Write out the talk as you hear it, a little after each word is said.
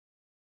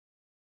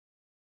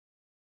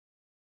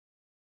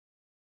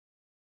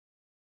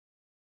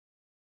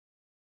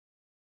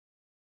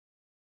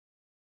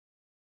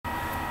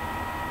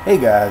Hey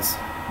guys,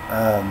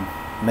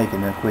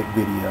 making a quick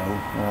video.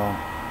 Well,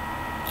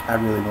 I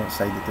really won't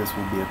say that this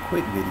will be a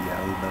quick video,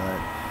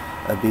 but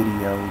a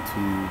video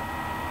to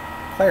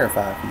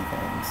clarify a few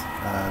things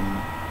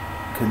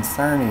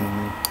concerning,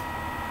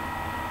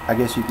 I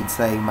guess you could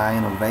say, my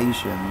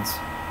innovations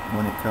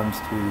when it comes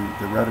to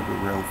the Rudiger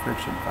Roll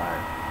friction fire.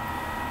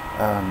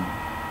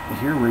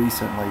 Here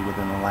recently,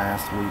 within the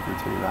last week or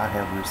two, I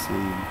have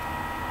received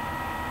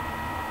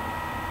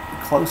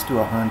close to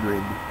 100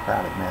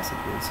 private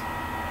messages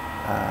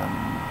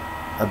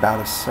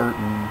about a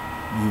certain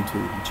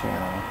YouTube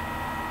channel,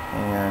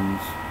 and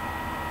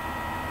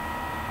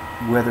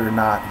whether or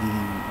not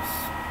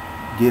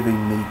he's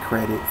giving me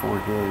credit for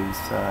his,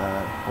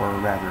 or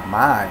rather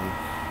my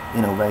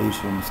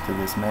innovations to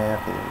this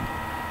method.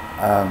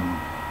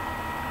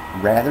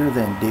 Rather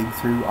than dig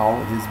through all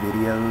of his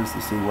videos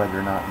to see whether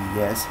or not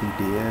yes he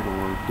did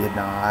or did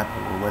not,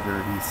 or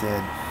whether he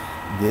said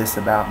this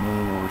about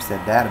me or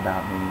said that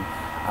about me,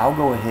 I'll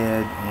go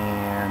ahead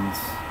and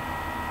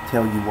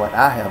tell you what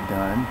I have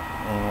done,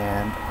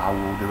 and I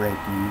will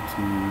direct you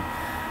to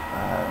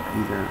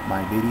either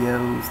my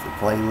videos, the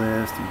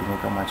playlist. You can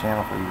look on my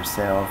channel for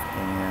yourself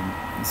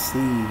and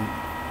see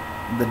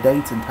the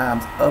dates and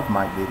times of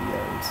my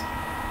videos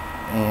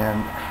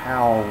and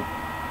how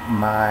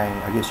my,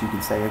 I guess you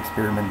could say,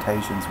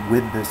 experimentations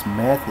with this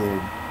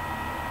method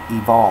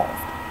evolved,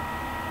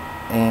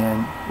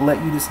 and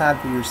let you decide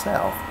for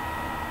yourself.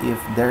 If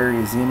there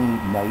is any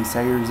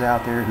naysayers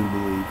out there who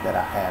believe that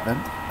I haven't,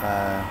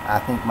 I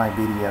think my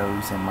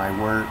videos and my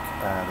work,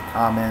 the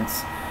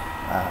comments,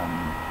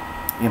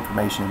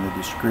 information in the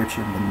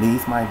description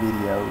beneath my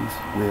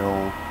videos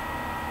will,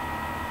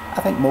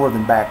 I think, more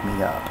than back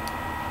me up.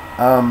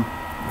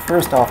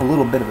 First off, a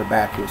little bit of a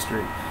back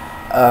history.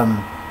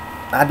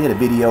 I did a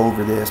video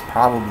over this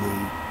probably,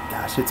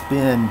 gosh, it's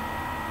been,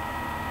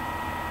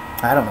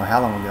 I don't know how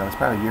long ago, it's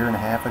probably a year and a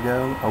half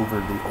ago, over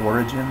the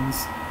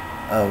origins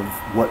of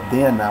what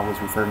then I was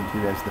referring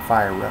to as the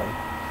fire row.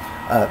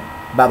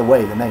 By the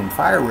way, the name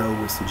fire row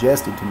was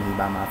suggested to me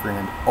by my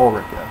friend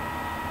Ulrika,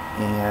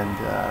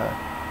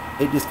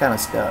 and it just kind of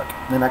stuck.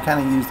 And I kind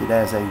of used it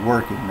as a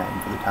working name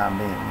for the time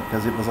being,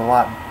 because it was a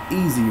lot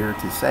easier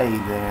to say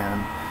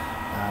than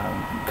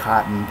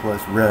cotton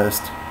plus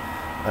rust,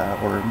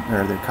 or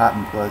the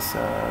cotton plus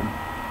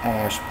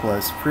ash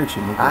plus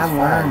friction. I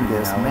learned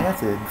this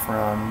method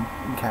from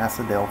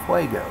Casa del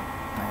Fuego,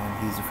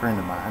 and he's a friend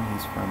of mine.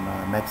 He's from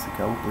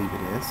Mexico, I believe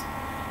it is,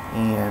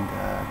 and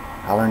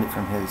I learned it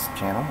from his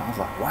channel. I was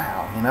like,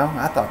 wow,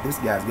 I thought this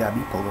guy's got to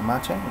be pulling my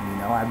chain.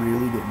 I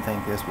really didn't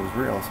think this was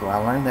real. So I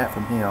learned that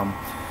from him,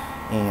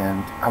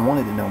 and I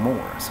wanted to know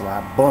more. So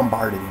I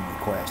bombarded him with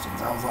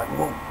questions. I was like,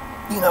 well,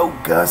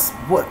 Gus,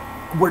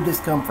 where'd this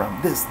come from?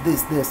 This.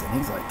 And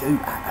he's like, dude,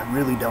 I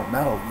really don't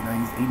know.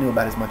 He knew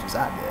about as much as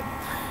I did.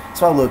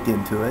 So I looked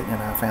into it,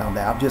 and I found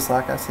out, just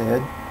like I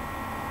said,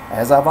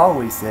 as I've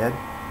always said,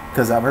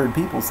 because I've heard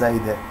people say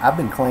that I've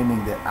been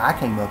claiming that I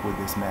came up with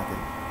this method.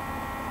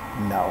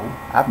 No,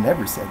 I've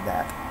never said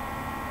that.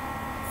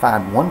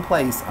 Find one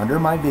place under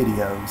my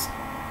videos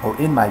or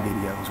in my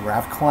videos where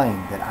I've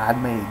claimed that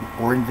I'd made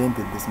or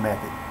invented this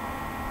method,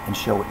 and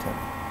show it to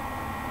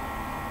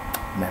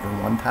me. Never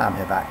one time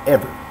have I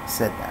ever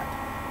said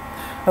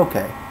that.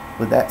 Okay,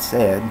 with that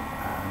said,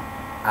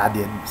 I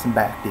did some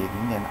back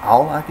digging, and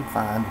all I could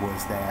find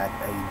was that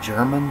a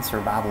German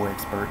survival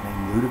expert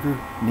named Rudiger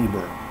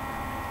Roll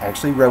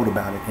actually wrote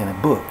about it in a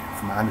book.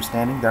 From my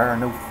understanding, there are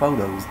no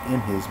photos in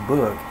his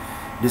book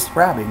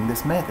describing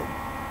this method,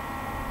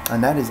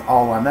 and that is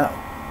all I know.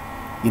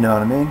 You know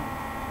what I mean?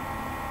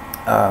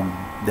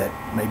 That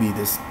maybe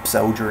this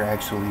soldier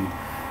actually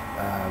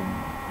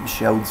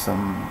showed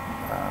some,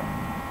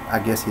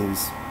 I guess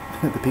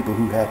the people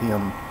who had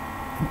him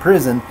in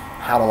prison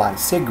how to light a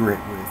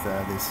cigarette with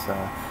this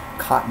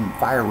cotton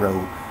fire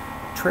row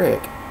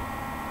trick,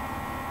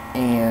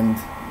 and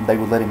they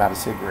would let him out a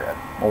cigarette,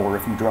 or a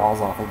few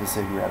draws off of the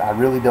cigarette. I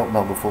really don't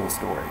know the full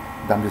story.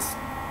 I'm just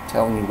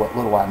telling you what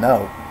little I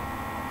know.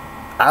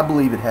 I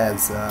believe it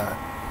has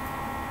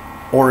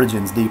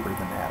origins deeper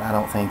than that. I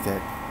don't think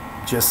that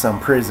just some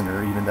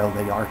prisoner, even though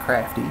they are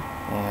crafty,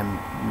 and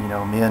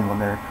men, when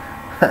they're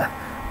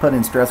put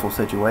in stressful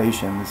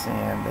situations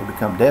and they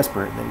become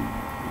desperate,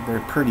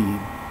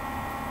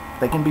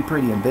 they can be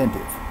pretty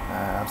inventive.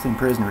 I've seen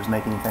prisoners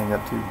make anything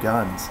up to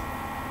guns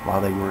while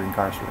they were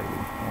incarcerated,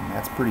 and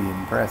that's pretty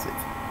impressive.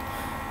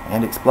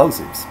 And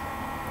explosives,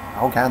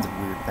 all kinds of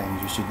weird things.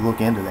 You should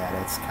look into that.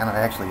 It's kind of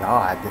actually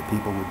odd that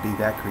people would be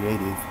that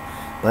creative,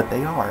 but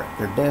they are.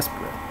 They're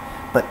desperate.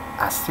 But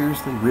I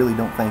seriously really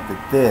don't think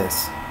that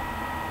this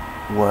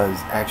was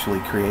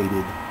actually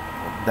created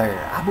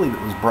there. I believe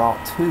it was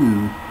brought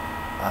to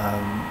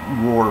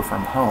war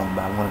from home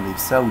by one of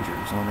these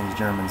soldiers, one of these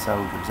German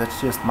soldiers.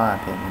 That's just my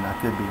opinion. I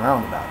could be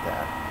wrong about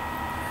that.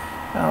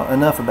 Now,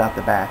 enough about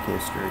the back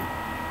history.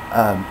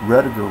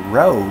 Rudiger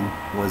Roll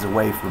was a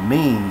way for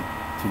me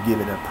to give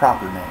it a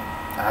proper name.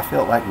 I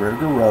felt like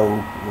Rudiger Roll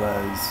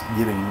was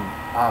giving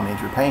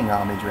homage, or paying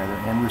homage rather,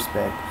 and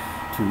respect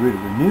to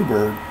Rudiger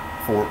Roll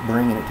for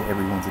bringing it to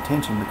everyone's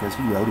attention because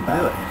he wrote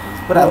about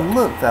it. But I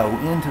looked, though,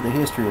 into the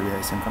history of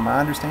this, and from my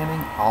understanding,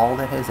 all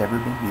that has ever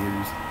been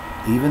used,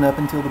 even up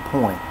until the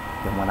point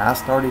that when I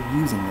started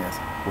using this,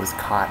 was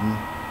cotton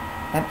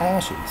and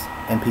ashes,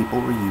 and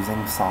people were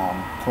using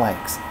sawn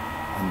planks,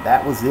 and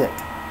that was it.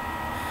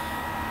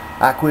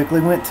 I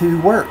quickly went to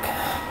work,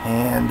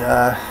 and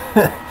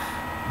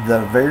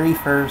the very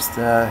first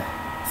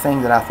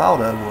thing that I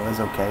thought of was,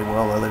 okay,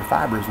 well, other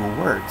fibers will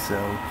work.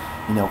 So,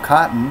 you know,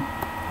 cotton,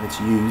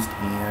 it's used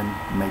in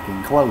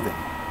making clothing.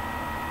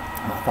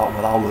 And I thought,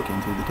 well, I'll look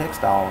into the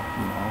textile,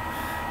 you know,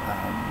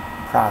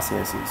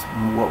 processes,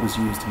 what was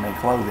used to make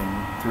clothing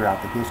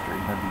throughout the history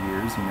of the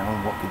years, you know,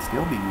 and what could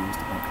still be used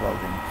to make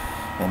clothing.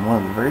 And one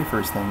of the very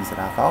first things that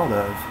I thought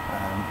of,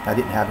 I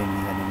didn't have any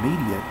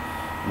immediate,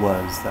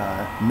 was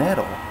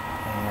nettle.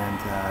 And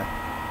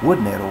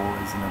wood nettle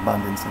is in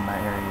abundance in my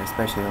area,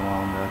 especially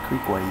along the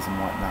creekways and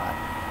whatnot.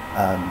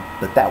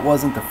 But that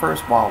wasn't the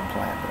first wild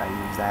plant that I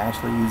used. I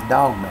actually used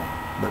Dogbane.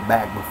 But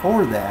back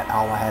before that,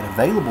 all I had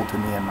available to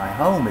me in my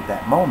home at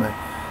that moment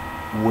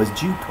was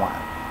jute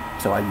twine.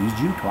 So I used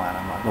jute twine.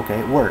 I'm like, okay,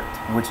 it worked,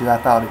 which I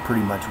thought it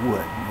pretty much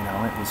would. You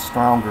know, it was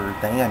stronger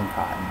than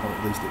cotton, or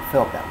at least it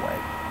felt that way.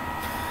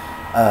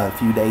 A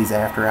few days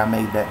after I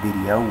made that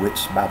video,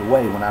 which, by the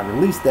way, when I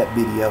released that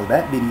video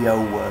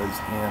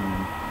was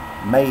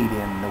made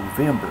in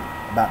November,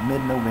 about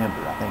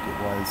mid-November, I think it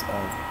was,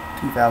 of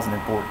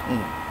 2014.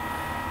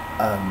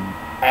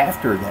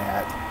 After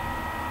that,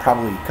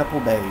 probably a couple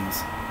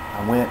days,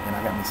 I went and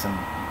I got me some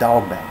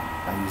Dogbane.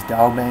 I used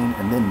Dogbane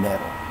and then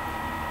nettle.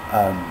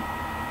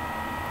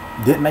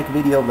 Didn't make a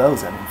video of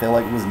those. I didn't feel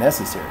like it was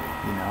necessary.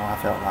 You know, I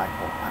felt like,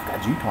 well, I've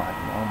got jute twine,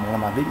 you know, in one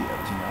of my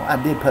videos. You know,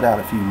 I did put out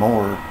a few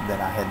more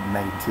that I had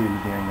made too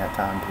during that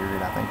time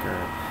period. I think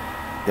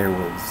there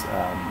was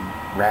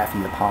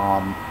raffia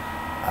palm,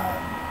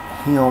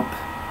 hemp.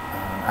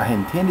 I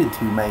intended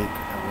to make,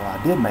 well,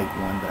 I did make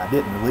one, but I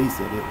didn't release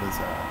it. It was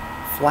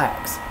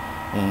flax,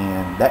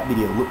 and that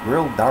video looked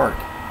real dark.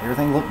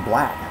 Everything looked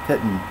black. I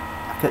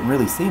couldn't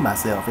really see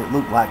myself. It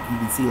looked like you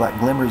could see like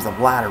glimmers of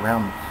light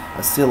around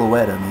a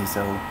silhouette of me.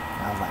 So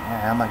I was like,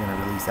 I'm not going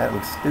to release that. It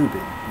looks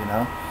stupid, you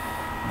know.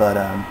 But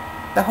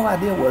the whole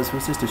idea was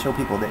just to show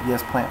people that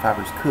yes, plant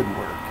fibers could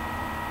work,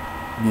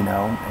 you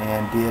know.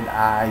 And did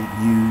I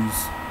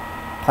use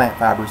plant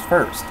fibers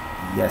first?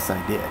 Yes, I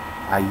did.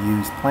 I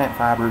used plant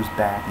fibers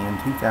back in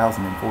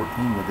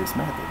 2014 with this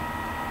method.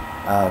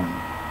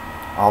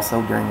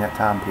 Also, during that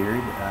time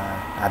period,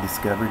 I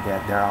discovered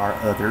that there are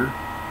other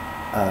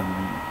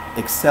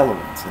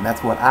accelerants, and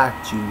that's what I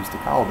choose to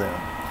call them.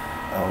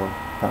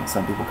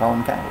 Some people call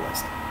them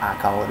catalysts. I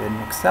call it an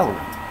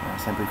accelerant,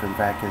 simply for the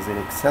fact that it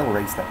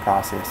accelerates that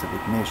process of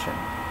ignition.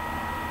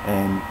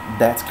 And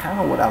that's kind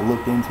of what I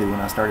looked into when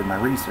I started my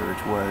research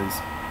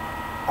was,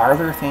 are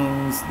there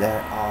things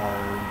that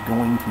are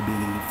going to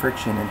be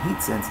friction and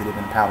heat sensitive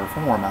in powder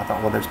form? I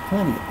thought, well, there's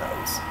plenty of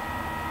those.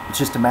 It's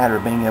just a matter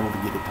of being able to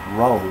get it to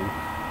roll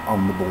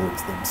on the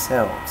boards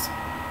themselves.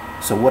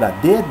 So what I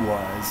did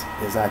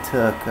is I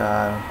took,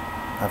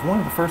 one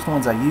of the first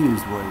ones I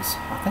used was,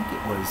 I think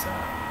it was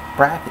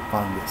bracket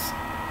fungus.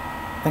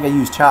 I think I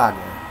used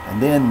Chaga,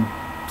 and then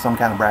some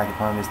kind of bracket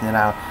fungus. And then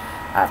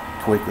I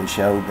quickly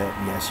showed that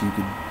yes, you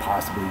could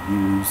possibly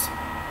use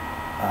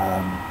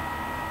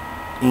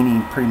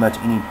pretty much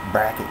any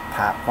bracket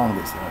type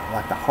fungus,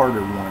 like the harder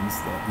ones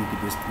that you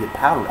could just get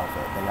powder off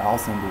of. They all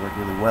seem to work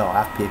really well.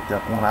 I've picked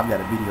up one. I've got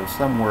a video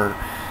somewhere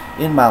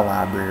in my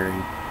library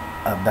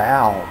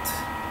about,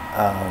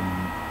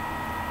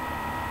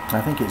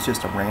 I think it's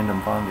just a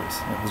random fungus.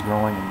 It was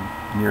growing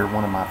near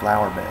one of my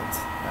flower beds.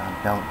 I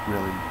don't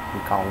really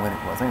recall when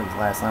it was. I think it was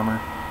last summer.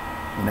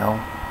 You know,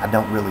 I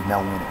don't really know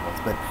when it was,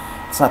 but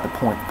it's not the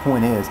point. The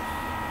point is,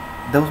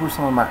 those were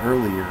some of my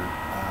earlier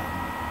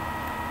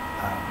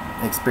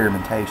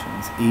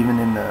experimentations. Even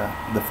in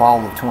the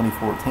fall of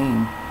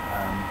 2014,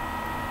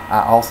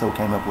 I also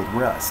came up with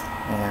rust,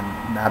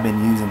 and I've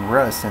been using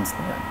rust since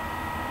then.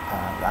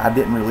 I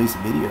didn't release a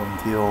video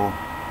until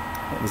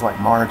it was like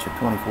March of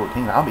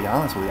 2014. I'll be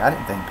honest with you, I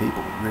didn't think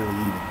people would really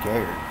even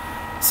care,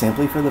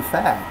 simply for the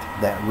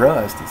fact that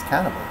rust is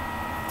kind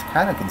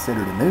of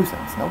considered a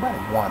nuisance. Nobody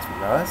wants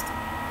rust.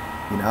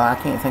 You know, I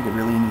can't think of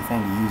really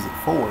anything to use it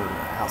for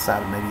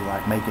outside of maybe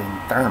like making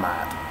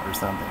thermite or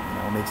something, you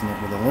know, mixing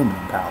it with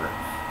aluminum powder.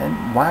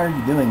 And why are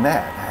you doing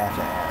that, I have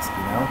to ask,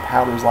 you know?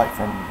 Powders like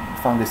from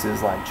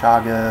funguses like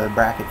Chaga,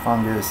 bracket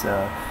fungus,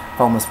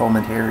 Fomus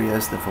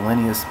fomentarius, the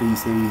Philenius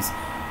species,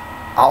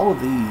 all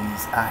of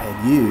these I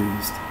had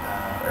used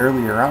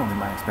earlier on in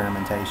my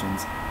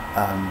experimentations.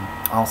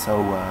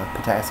 Also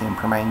potassium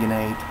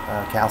permanganate,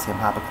 calcium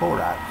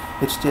hypochlorite.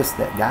 It's just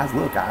that, guys,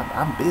 look,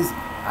 I'm busy.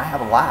 I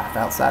have a life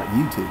outside of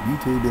YouTube.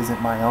 YouTube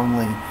isn't my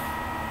only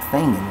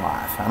thing in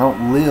life. I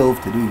don't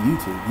live to do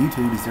YouTube.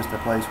 YouTube is just a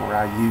place where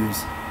I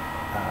use,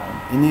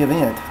 in the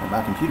event that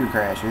my computer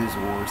crashes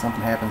or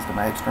something happens to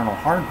my external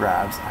hard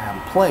drives, I have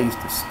a place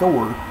to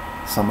store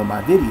some of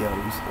my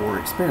videos or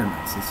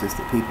experiments. It's just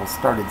that people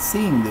started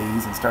seeing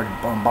these and started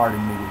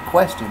bombarding me with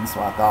questions,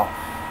 so I thought,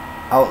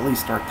 I'll at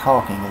least start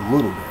talking a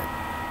little bit.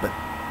 But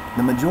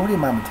the majority of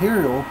my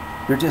material,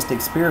 they're just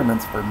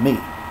experiments for me,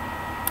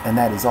 and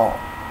that is all.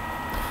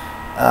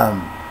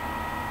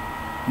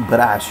 But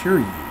I assure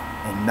you,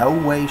 in no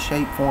way,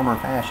 shape, form, or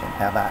fashion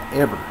have I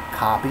ever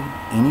copied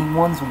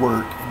anyone's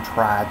work and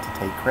tried to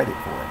take credit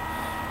for it.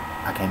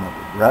 I came up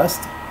with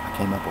rust. I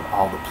came up with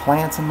all the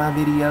plants in my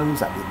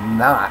videos. I did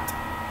not,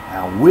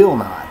 I will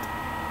not,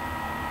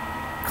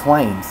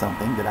 claim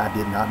something that I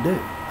did not do.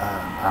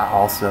 I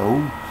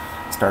also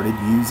started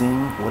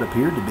using what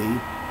appeared to be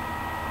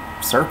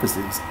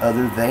surfaces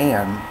other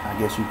than, I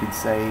guess you could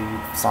say,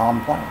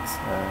 sawn planks.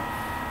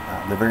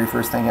 The very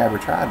first thing I ever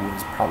tried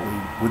was probably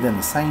within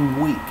the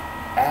same week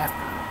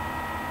after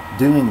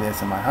doing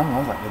this in my home. I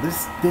was like, well,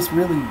 this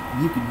really,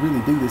 you could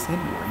really do this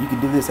anywhere. You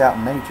could do this out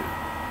in nature.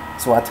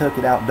 So I took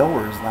it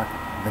outdoors like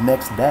the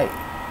next day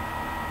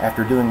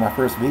after doing my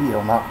first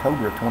video in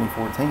October of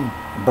 2014.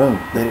 Boom.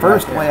 The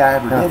first way I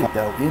ever did it,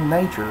 though, in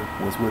nature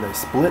was with a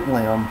split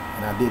limb,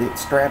 and I did it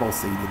straddle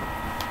seated,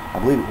 I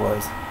believe it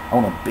was,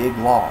 on a big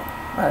log.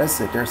 I just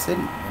sit there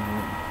sitting,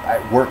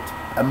 and it worked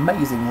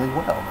amazingly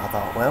well. And I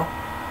thought, well,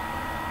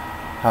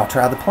 I'll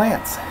try the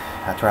plants.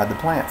 I tried the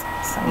plants.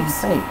 Same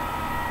thing.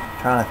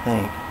 Trying to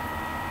think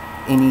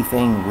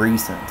anything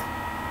recent.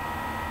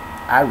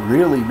 I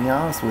really, be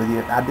honest with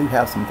you, I do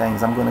have some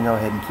things. I'm going to go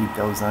ahead and keep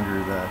those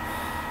under the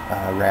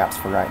wraps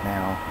for right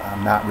now.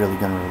 I'm not really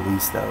going to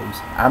release those.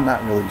 I'm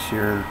not really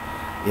sure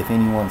if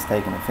anyone's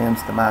taken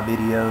offense to my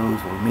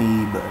videos or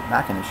me, but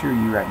I can assure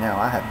you right now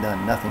I have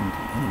done nothing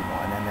to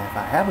anyone, and if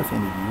I have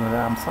offended you, then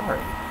I'm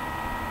sorry.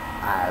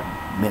 I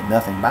meant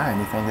nothing by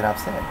anything that I've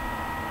said.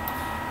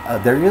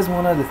 There is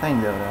one other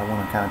thing, though, that I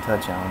want to kind of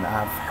touch on.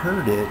 I've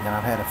heard it, and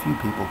I've had a few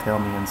people tell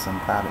me in some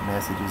private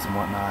messages and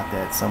whatnot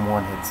that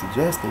someone had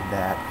suggested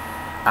that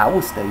I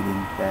was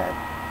stating that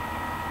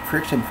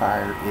friction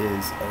fire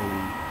is a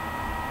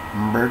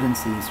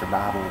emergency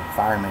survival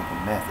fire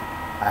making method.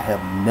 I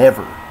have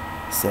never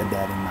said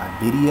that in my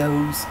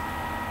videos.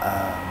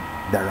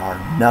 There are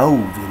no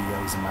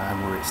videos of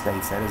mine where it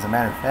states that. As a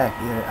matter of fact,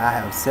 I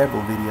have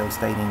several videos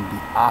stating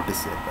the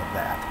opposite of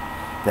that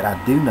I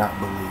do not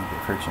believe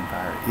that friction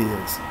fire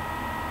is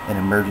an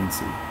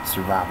emergency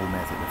survival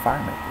method of fire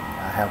making.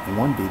 I have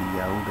one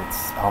video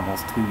that's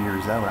almost 2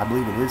 years old. I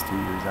believe it is 2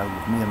 years old,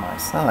 with me and my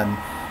son,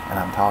 and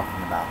I'm talking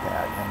about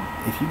that.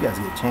 And if you guys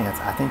get a chance,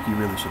 I think you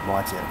really should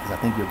watch it, because I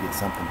think you'll get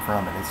something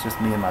from it. It's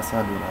just me and my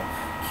son doing a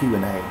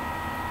Q&A,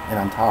 and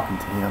I'm talking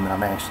to him, and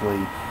I'm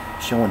actually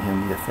showing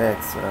him the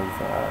effects of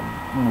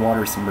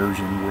water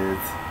submersion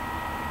with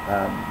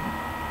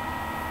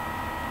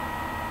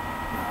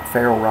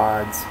ferro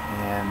rods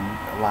and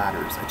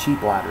lighters, a cheap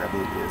lighter I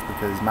believe it is,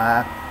 because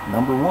my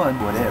number one,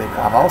 whatever,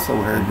 I've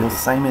also heard this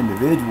same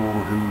individual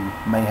who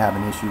may have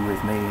an issue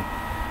with me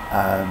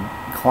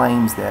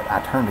claims that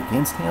I turned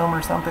against him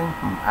or something.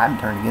 I haven't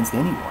turned against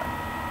anyone.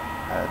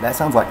 That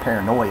sounds like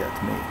paranoia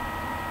to me.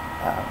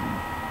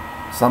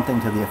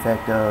 Something to the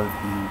effect of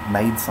he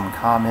made some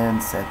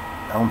comments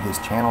on his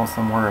channel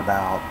somewhere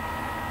about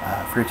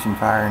friction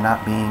fire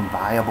not being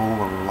viable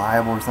or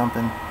reliable or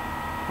something.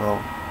 Well,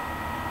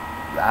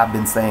 I've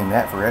been saying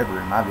that forever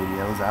in my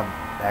videos. I've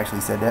actually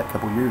said that a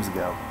couple years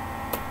ago.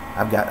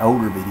 I've got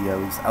older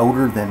videos,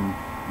 older than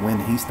when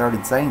he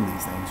started saying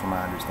these things, from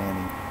my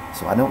understanding.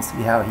 So I don't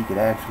see how he could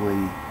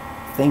actually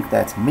think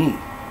that's me.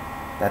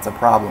 That's a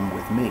problem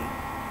with me.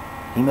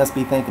 He must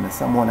be thinking of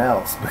someone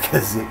else,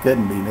 because it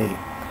couldn't be me.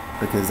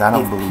 Because I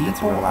don't believe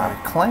it's real. Are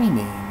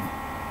claiming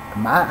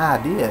my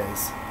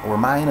ideas or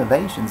my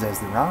innovations as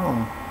their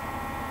own,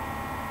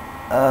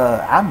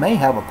 I may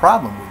have a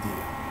problem with you.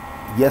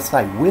 Yes,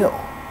 I will.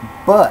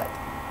 But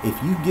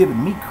if you've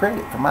given me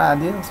credit for my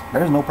ideas,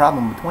 there's no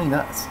problem between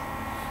us.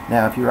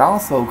 Now, if you're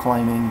also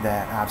claiming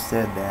that I've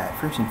said that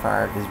friction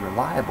fire is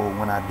reliable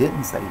when I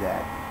didn't say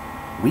that,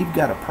 we've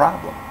got a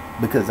problem,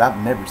 because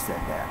I've never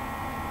said that.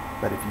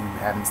 But if you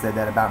haven't said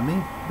that about me,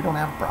 we don't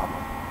have a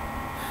problem.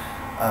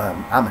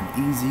 I'm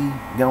an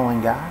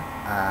easy-going guy.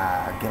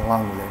 I get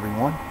along with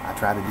everyone. I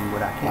try to do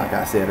what I can. Like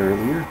I said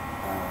earlier,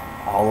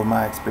 all of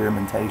my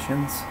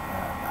experimentations,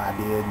 I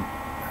did,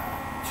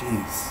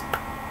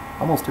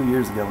 almost 2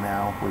 years ago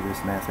now with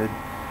this method.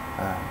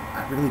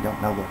 I really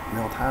don't know the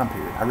real time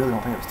period. I really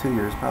don't think it was 2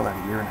 years, probably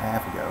like a year and a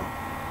half ago.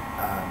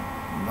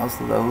 Most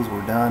of those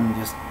were done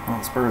just on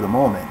the spur of the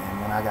moment,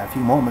 and when I got a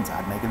few moments,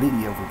 I'd make a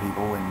video for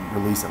people and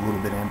release a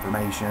little bit of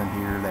information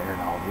here, there,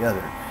 and all the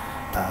other.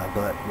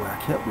 But where I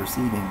kept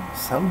receiving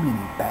so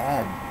many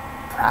bad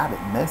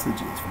private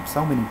messages from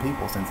so many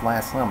people since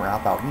last summer, I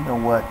thought, you know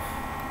what,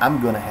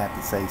 I'm going to have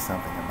to say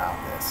something about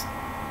this.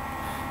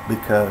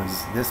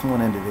 Because this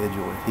one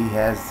individual, if he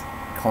has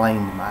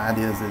claimed my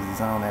ideas as his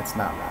own, that's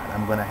not right.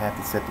 I'm going to have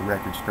to set the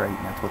record straight,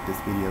 and that's what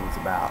this video is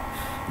about.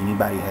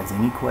 Anybody has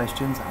any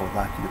questions, I would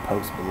like you to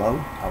post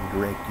below. I will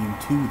direct you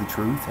to the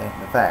truth and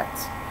the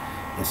facts.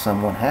 If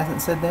someone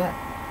hasn't said that,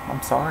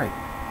 I'm sorry.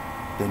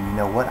 Then you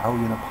know what, I owe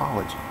you an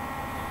apology.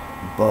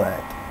 But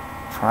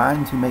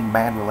trying to make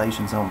bad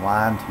relations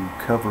online to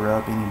cover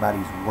up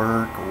anybody's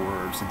work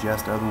or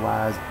suggest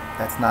otherwise,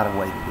 that's not a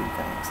way to do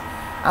things.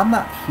 I'm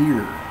not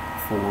here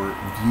for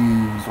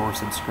views or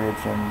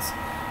subscriptions.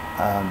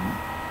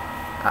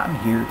 I'm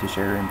here to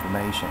share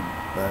information,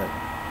 but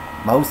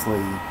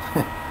mostly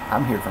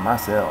I'm here for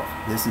myself.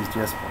 This is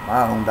just for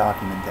my own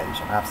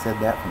documentation. I've said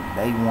that from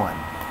day one.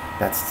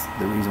 That's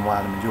the reason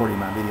why the majority of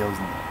my videos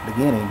in the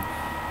beginning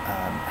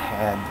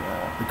had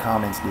the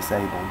comments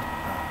disabled.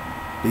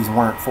 These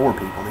weren't for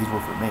people, these were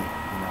for me.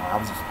 You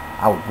know,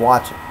 I would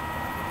watch it.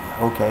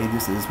 Okay,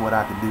 this is what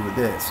I could do with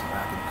this.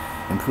 I could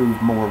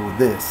improve more with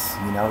this.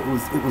 You know,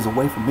 it was a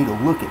way for me to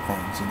look at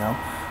things. You know,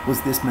 was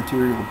this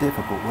material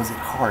difficult? Was it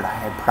hard? I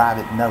had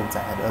private notes.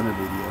 I had other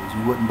videos.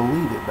 You wouldn't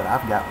believe it, but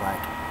I've got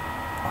like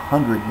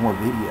 100 more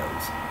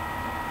videos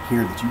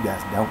here that you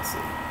guys don't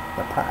see,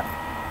 but private.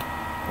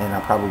 And I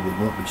probably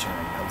won't be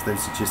sharing those.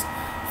 There's just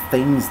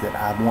things that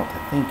I want to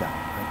think on.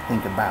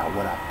 Think about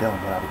what I've done,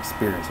 what I've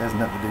experienced. It has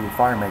nothing to do with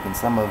fire making.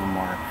 Some of them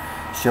are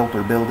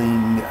shelter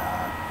building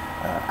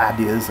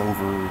ideas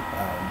over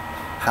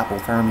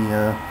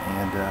hypothermia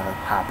and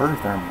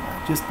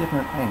hyperthermia. Just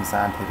different things,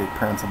 scientific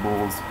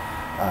principles,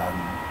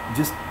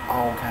 just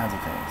all kinds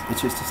of things.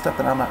 It's just stuff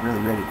that I'm not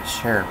really ready to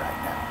share right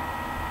now.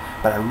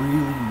 But I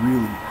really,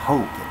 really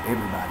hope that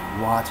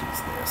everybody watches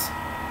this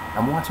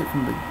and watch it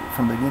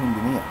from beginning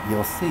to end.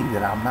 You'll see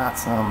that I'm not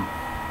some,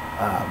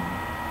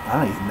 I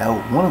don't even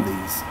know, one of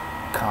these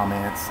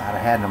comments, I'd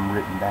have had them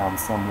written down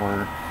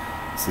somewhere,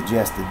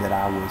 suggested that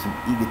I was an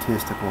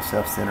egotistical,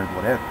 self-centered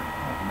whatever.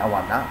 No,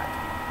 I'm not.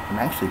 I'm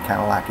actually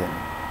kind of like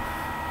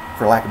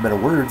for lack of better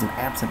words, an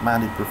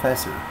absent-minded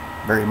professor.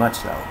 Very much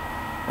so.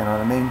 You know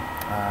what I mean?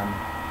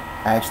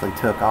 I actually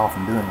took off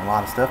from doing a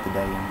lot of stuff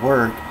today in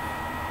work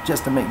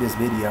just to make this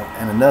video,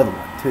 and another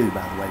one too,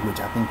 by the way,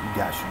 which I think you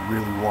guys should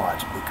really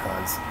watch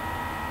because,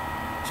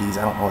 geez,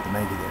 I don't know what to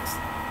make of this.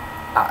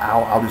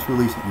 I'll just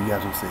release it and you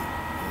guys will see.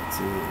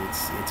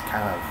 It's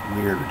kind of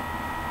weird.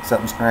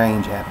 Something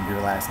strange happened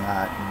here last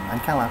night, and I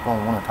kind of like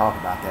want to talk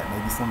about that.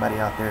 Maybe somebody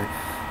out there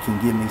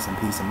can give me some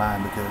peace of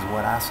mind, because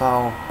what I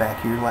saw back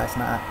here last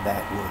night,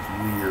 that was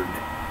weird.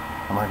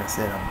 And like I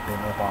said, I've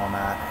been up all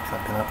night. Actually,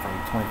 I've been up for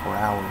 24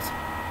 hours,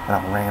 and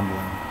I'm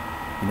rambling.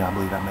 You know, I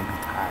believe I may be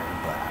tired,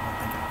 but I don't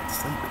think I went to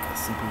sleep because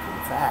simply for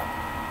the fact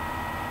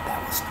that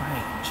was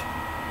strange.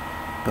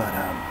 But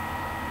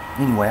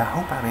anyway, I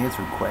hope I've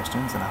answered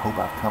questions, and I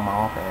hope I've come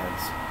off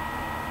as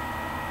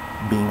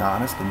being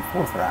honest and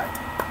forthright.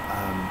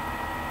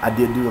 I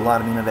did do a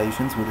lot of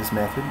innovations with this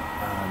method.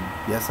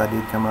 Yes, I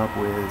did come up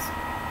with,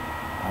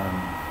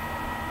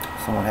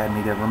 someone had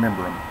me to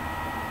remember them: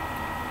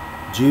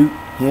 Jute,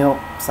 hemp,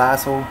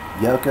 sisal,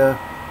 yucca,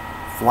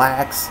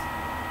 flax,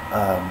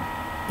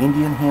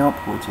 Indian hemp,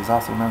 which is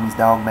also known as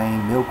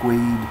Dogbane,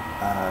 milkweed,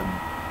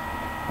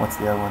 what's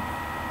the other one?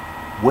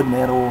 Wood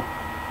nettle,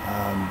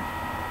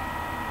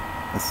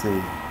 let's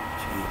see,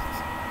 Jesus.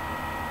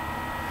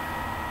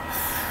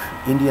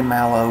 Indian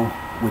mallow,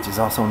 which is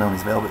also known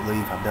as velvet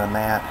leaf. I've done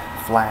that.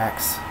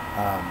 Flax.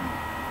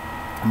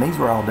 And these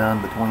were all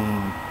done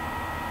between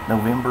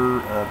November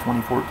of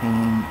 2014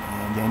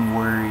 and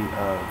January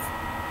of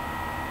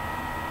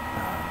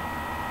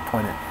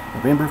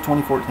November of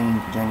 2014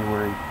 to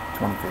January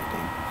 2015.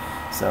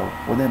 So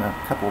within a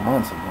couple of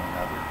months of one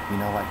another, you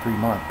know, like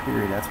 3-month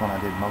period, that's when I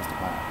did most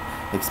of my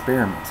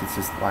experiments. It's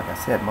just, like I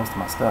said, most of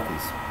my stuff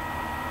is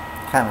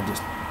kind of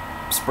just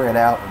spread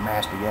out or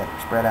mashed together,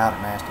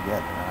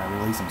 and I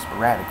release them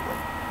sporadically.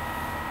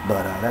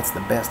 But that's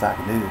the best I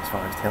can do as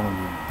far as telling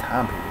you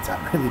time periods. I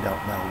really don't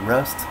know.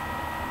 Rust,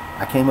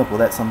 I came up with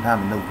that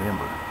sometime in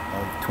November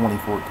of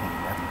 2014.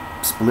 That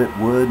split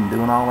wood and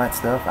doing all that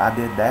stuff, I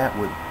did that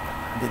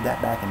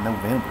back in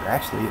November.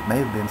 Actually, it may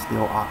have been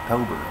still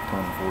October of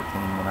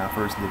 2014 when I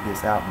first did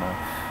this out in the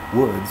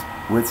woods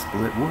with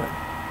split wood.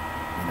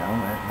 You know,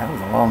 that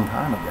was a long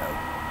time ago.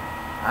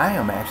 I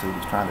am actually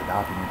just trying to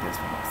document this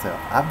for myself.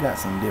 I've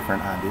got some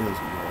different ideas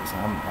with this.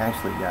 I'm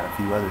actually got a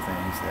few other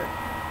things that,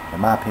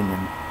 in my opinion,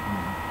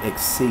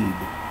 exceed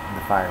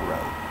the fire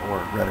roll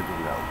or Rudiger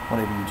Roll,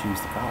 whatever you choose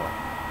to call it.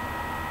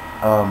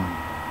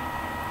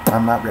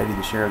 I'm not ready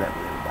to share that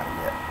with everybody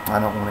yet. I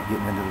don't want it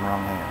getting into the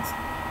wrong hands.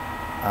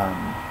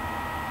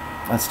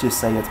 Let's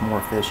just say it's more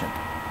efficient,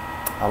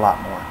 a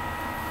lot more.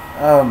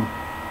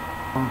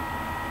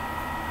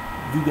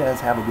 You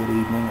guys have a good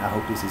evening. I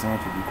hope this has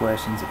answered your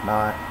questions. If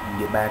not, you can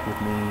get back with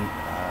me.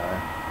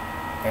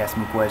 Ask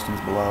me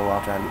questions below.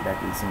 I'll try to get back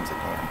to you as soon as I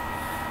can.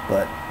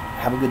 But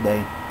have a good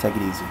day. Take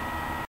it easy.